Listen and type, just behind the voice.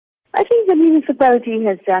think the municipality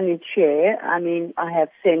has done its share. I mean, I have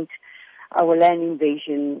sent our land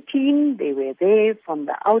invasion team. They were there from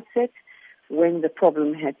the outset when the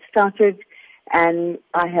problem had started. And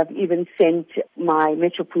I have even sent my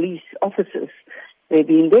Metro Police officers. They've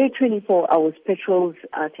been there 24 hours. Patrols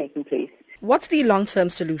are taking place. What's the long-term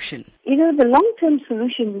solution? The long-term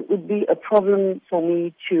solution would be a problem for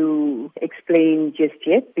me to explain just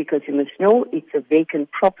yet, because you must know it's a vacant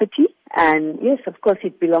property. And yes, of course,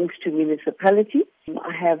 it belongs to municipality.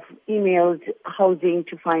 I have emailed housing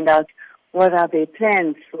to find out what are their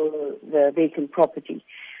plans for the vacant property.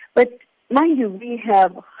 But mind you, we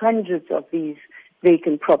have hundreds of these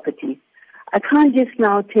vacant properties. I can't just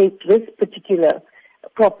now take this particular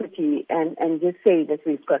property and just say that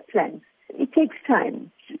we've got plans. It takes time,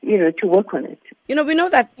 to work on it. We know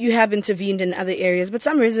that you have intervened in other areas, but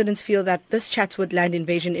some residents feel that this Chatsworth land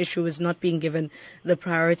invasion issue is not being given the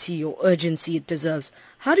priority or urgency it deserves.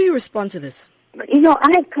 How do you respond to this?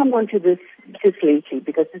 I have come onto this just lately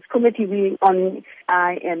because this committee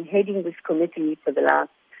I am heading this committee for the last,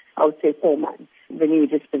 I would say, 4 months. The new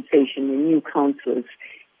dispensation, the new councils.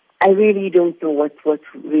 I really don't know what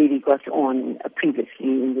really got on previously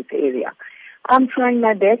in this area. I'm trying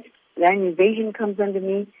my best. Land invasion comes under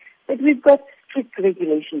me, but we've got strict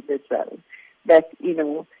regulations as well that,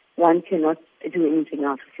 one cannot do anything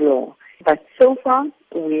out of law. But so far,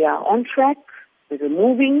 we are on track with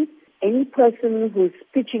removing any person who's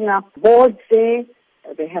pitching up boards there.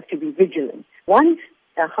 They have to be vigilant. Once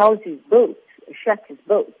a house is built, a shack is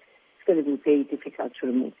built, it's going to be very difficult to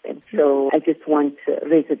remove them. So I just want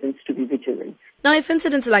residents to be vigilant. Now, if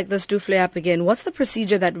incidents like this do flare up again, what's the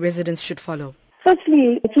procedure that residents should follow?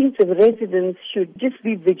 Firstly, I think the residents should just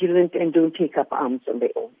be vigilant and don't take up arms on their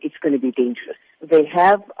own. It's going to be dangerous. They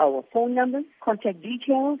have our phone numbers, contact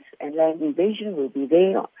details, and land invasion will be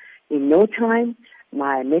there in no time.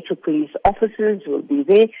 My Metro Police officers will be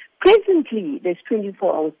there. Presently, there's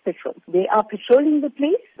 24 hours patrol. They are patrolling the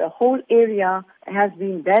place. The whole area has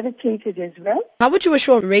been barricaded as well. How would you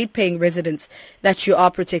assure rate-paying residents that you are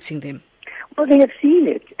protecting them? Well, they have seen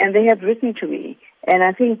it, and they have written to me. And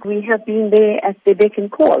I think we have been there at the beck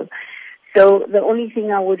and call. So the only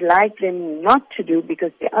thing I would like them not to do,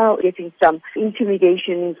 because they are getting some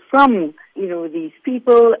intimidation from, these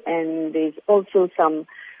people, and there's also some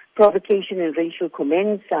provocation and racial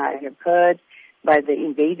comments I have heard by the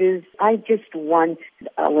invaders. I just want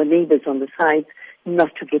our neighbors on the side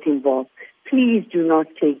not to get involved. Please do not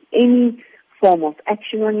take any form of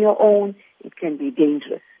action on your own. It can be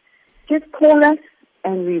dangerous. Just call us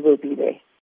and we will be there.